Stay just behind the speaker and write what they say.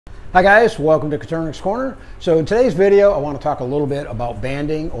Hi guys, welcome to Coturnix Corner. So in today's video, I want to talk a little bit about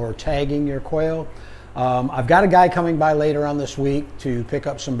banding or tagging your quail. I've got a guy coming by later on this week to pick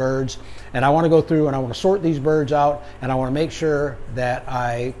up some birds, and I want to go through and I want to sort these birds out, and I want to make sure that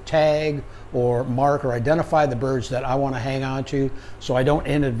I tag or mark or identify the birds that I want to hang on to, so I don't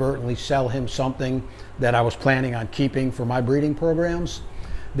inadvertently sell him something that I was planning on keeping for my breeding programs.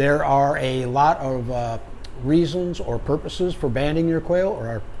 There are a lot of reasons or purposes for banding your quail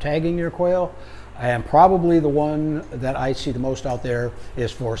or tagging your quail, and probably the one that I see the most out there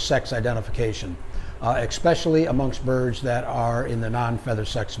is for sex identification, especially amongst birds that are in the non-feather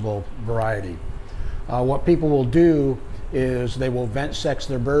sexable variety. What people will do is they will vent sex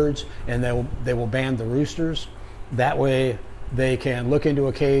their birds, and they will band the roosters. That way they can look into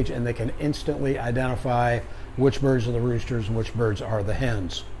a cage and they can instantly identify which birds are the roosters and which birds are the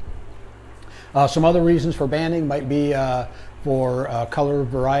hens. Some other reasons for banding might be for color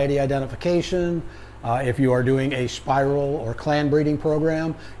variety identification. If you are doing a spiral or clan breeding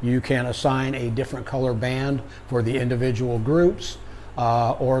program, you can assign a different color band for the individual groups.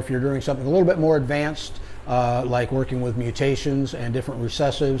 Or if you're doing something a little bit more advanced, like working with mutations and different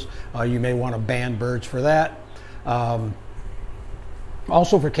recessives, you may want to band birds for that.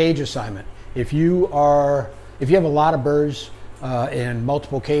 Also for cage assignment, if you have a lot of birds in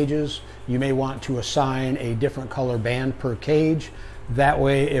multiple cages, you may want to assign a different color band per cage. That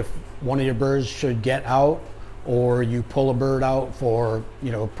way, if one of your birds should get out, or you pull a bird out for,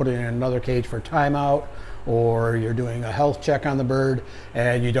 put it in another cage for timeout, or you're doing a health check on the bird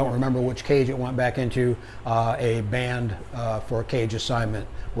and you don't remember which cage it went back into, a band for cage assignment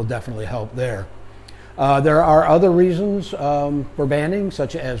will definitely help there. There are other reasons for banding,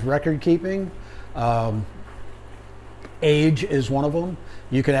 such as record keeping. Age is one of them.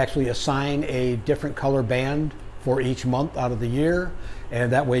 You can actually assign a different color band for each month out of the year,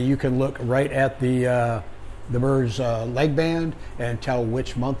 and that way you can look right at the bird's leg band and tell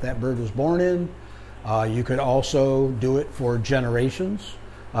which month that bird was born in. You could also do it for generations.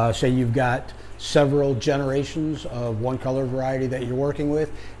 Say you've got several generations of one color variety that you're working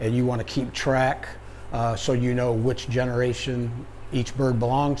with, and you want to keep track so you know which generation each bird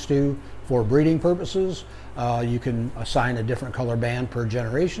belongs to for breeding purposes. You can assign a different color band per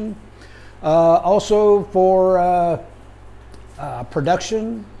generation. Also for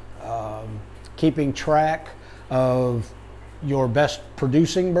production, keeping track of your best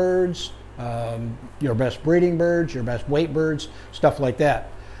producing birds, your best breeding birds, your best weight birds, stuff like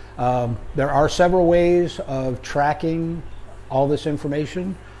that. There are several ways of tracking all this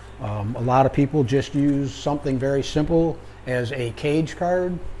information. A lot of people just use something very simple as a cage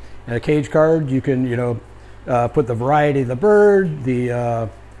card. And a cage card, you can, put the variety of the bird, the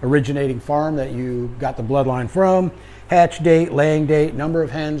originating farm that you got the bloodline from, hatch date, laying date, number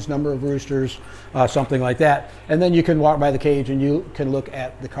of hens, number of roosters, something like that. And then you can walk by the cage and you can look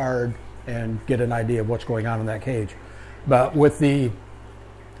at the card and get an idea of what's going on in that cage. But with the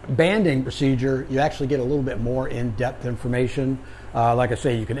banding procedure, you actually get a little bit more in-depth information. Like I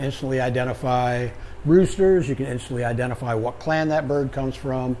say, you can instantly identify roosters, you can instantly identify what clan that bird comes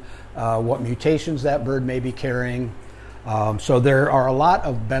from, what mutations that bird may be carrying. So there are a lot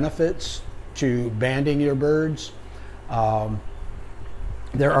of benefits to banding your birds.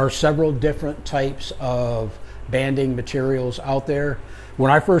 There are several different types of banding materials out there.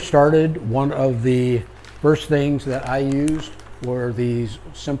 When I first started, one of the first things that I used were these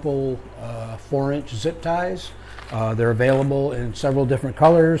simple 4-inch zip ties. They're available in several different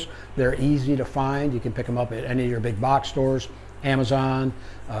colors. They're easy to find. You can pick them up at any of your big box stores, Amazon,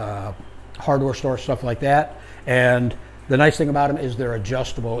 hardware stores, stuff like that. And the nice thing about them is they're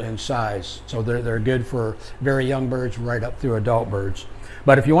adjustable in size. So they're good for very young birds right up through adult birds.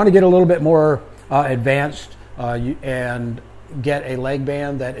 But if you want to get a little bit more advanced and get a leg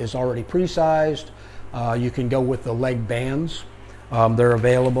band that is already pre-sized, you can go with the leg bands. They're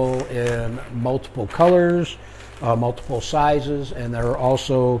available in multiple colors, multiple sizes, and they're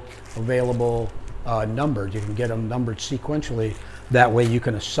also available numbered. You can get them numbered sequentially. That way you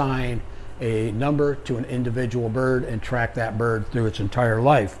can assign a number to an individual bird and track that bird through its entire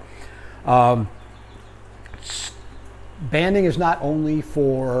life. Banding is not only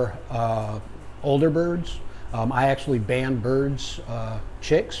for older birds. I actually band birds,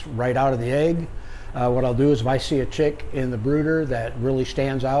 chicks, right out of the egg. What I'll do is if I see a chick in the brooder that really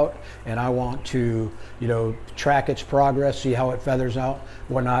stands out and I want to, track its progress, see how it feathers out,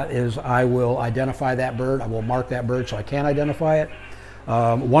 whatnot, is I will identify that bird. I will mark that bird so I can identify it.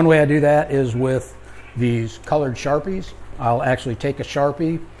 One way I do that is with these colored Sharpies. I'll actually take a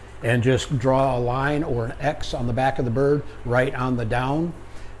Sharpie and just draw a line or an X on the back of the bird right on the down.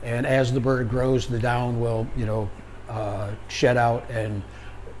 and as the bird grows, the down will, shed out, and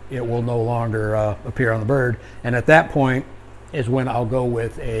it will no longer appear on the bird. And at that point is when I'll go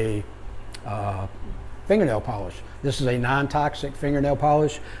with a fingernail polish. This is a non-toxic fingernail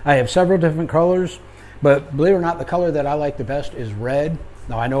polish. I have several different colors, but believe it or not, the color that I like the best is red.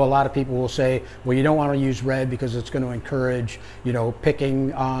 Now, I know a lot of people will say, well, you don't want to use red because it's going to encourage,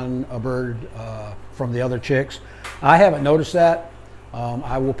 picking on a bird from the other chicks. I haven't noticed that.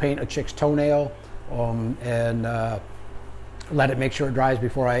 I will paint a chick's toenail and let it make sure it dries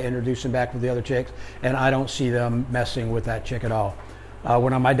before I introduce them back with the other chicks, and I don't see them messing with that chick at all.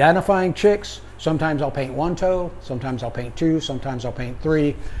 When I'm identifying chicks, sometimes I'll paint one toe, sometimes I'll paint two, sometimes I'll paint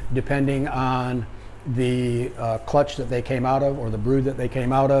three, depending on the clutch that they came out of or the brood that they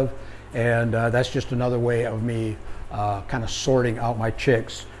came out of, and that's just another way of me kind of sorting out my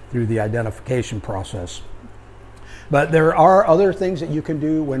chicks through the identification process. But there are other things that you can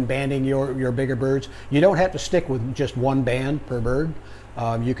do when banding your bigger birds. You don't have to stick with just one band per bird.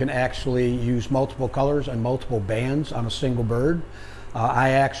 You can actually use multiple colors and multiple bands on a single bird.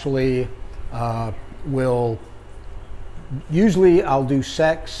 I actually usually I'll do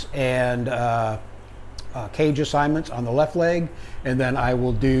sex and cage assignments on the left leg, and then I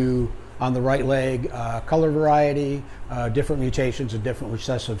will do on the right leg color variety, different mutations, and different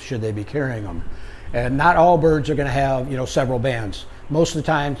recessives should they be carrying them. And not all birds are going to have several bands. Most of the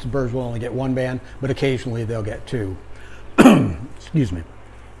time the birds will only get one band, but occasionally they'll get two. Excuse me.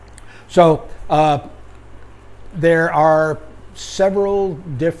 So there are several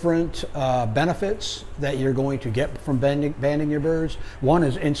different benefits that you're going to get from banding your birds. One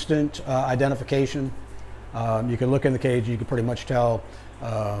is instant identification. You can look in the cage, you can pretty much tell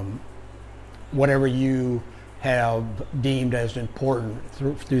whatever you have deemed as important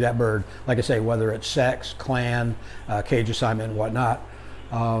through that bird. Like I say, whether it's sex, clan, cage assignment, and whatnot.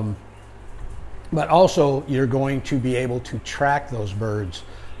 But also, you're going to be able to track those birds.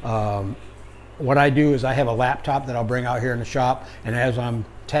 What I do is I have a laptop that I'll bring out here in the shop, and as I'm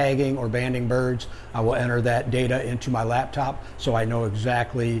tagging or banding birds, I will enter that data into my laptop, so I know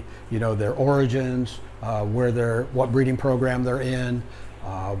exactly their origins, what breeding program they're in,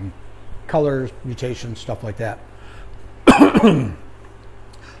 colors, mutations, stuff like that.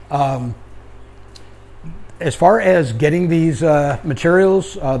 As far as getting these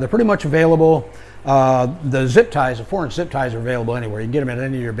materials, they're pretty much available. The zip ties, the 4-inch zip ties are available anywhere. You can get them at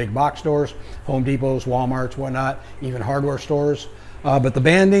any of your big box stores, Home Depots, Walmarts, whatnot, even hardware stores. But the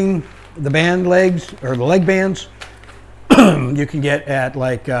band legs, or the leg bands, you can get at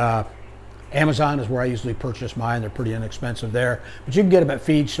like Amazon is where I usually purchase mine. They're pretty inexpensive there. But you can get them at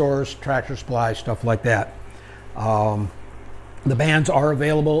feed stores, Tractor Supply, stuff like that. The bands are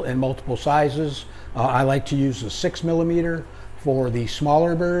available in multiple sizes. I like to use the 6mm for the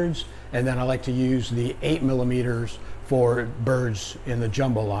smaller birds, and then I like to use the 8mm for birds in the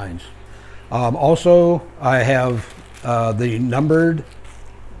jumbo lines. Also, I have the numbered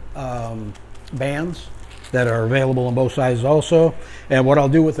bands that are available in both sizes also. And what I'll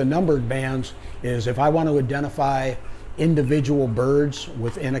do with the numbered bands is if I want to identify individual birds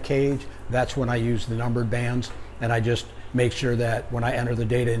within a cage, that's when I use the numbered bands, and I just make sure that when I enter the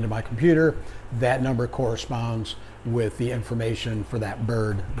data into my computer, that number corresponds with the information for that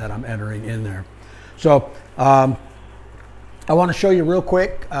bird that I'm entering in there. So I want to show you real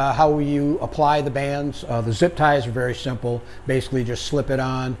quick how you apply the bands. The zip ties are very simple. Basically just slip it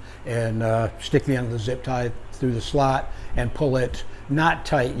on and stick the end of the zip tie through the slot and pull it not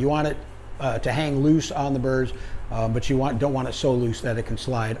tight. You want it to hang loose on the birds, but you don't want it so loose that it can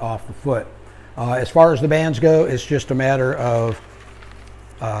slide off the foot. As far as the bands go, it's just a matter of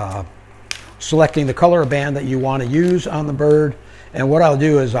selecting the color of band that you want to use on the bird. And what I'll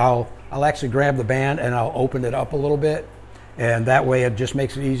do is I'll actually grab the band and I'll open it up a little bit, and that way it just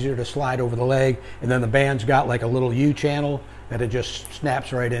makes it easier to slide over the leg. And then the band's got like a little U channel that it just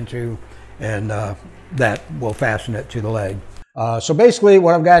snaps right into, and that will fasten it to the leg. So basically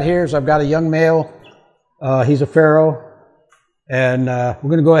what I've got here is I've got a young male. He's a Pharaoh, and we're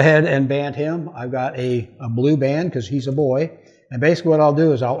going to go ahead and band him. I've got a blue band because he's a boy. And basically what I'll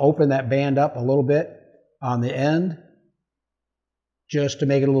do is I'll open that band up a little bit on the end just to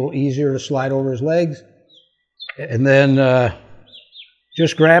make it a little easier to slide over his legs. And then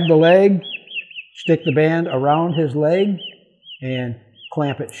just grab the leg, stick the band around his leg, and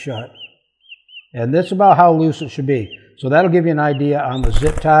clamp it shut. And this is about how loose it should be. So that'll give you an idea on the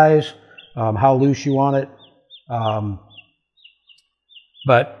zip ties, how loose you want it.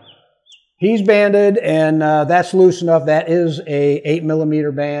 But He's banded, and that's loose enough. That is a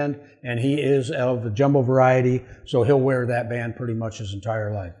 8mm band, and he is of the jumbo variety, so he'll wear that band pretty much his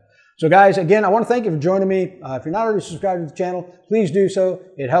entire life. So guys, again, I want to thank you for joining me. If you're not already subscribed to the channel, please do so.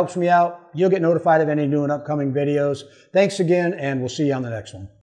 It helps me out. You'll get notified of any new and upcoming videos. Thanks again, and we'll see you on the next one.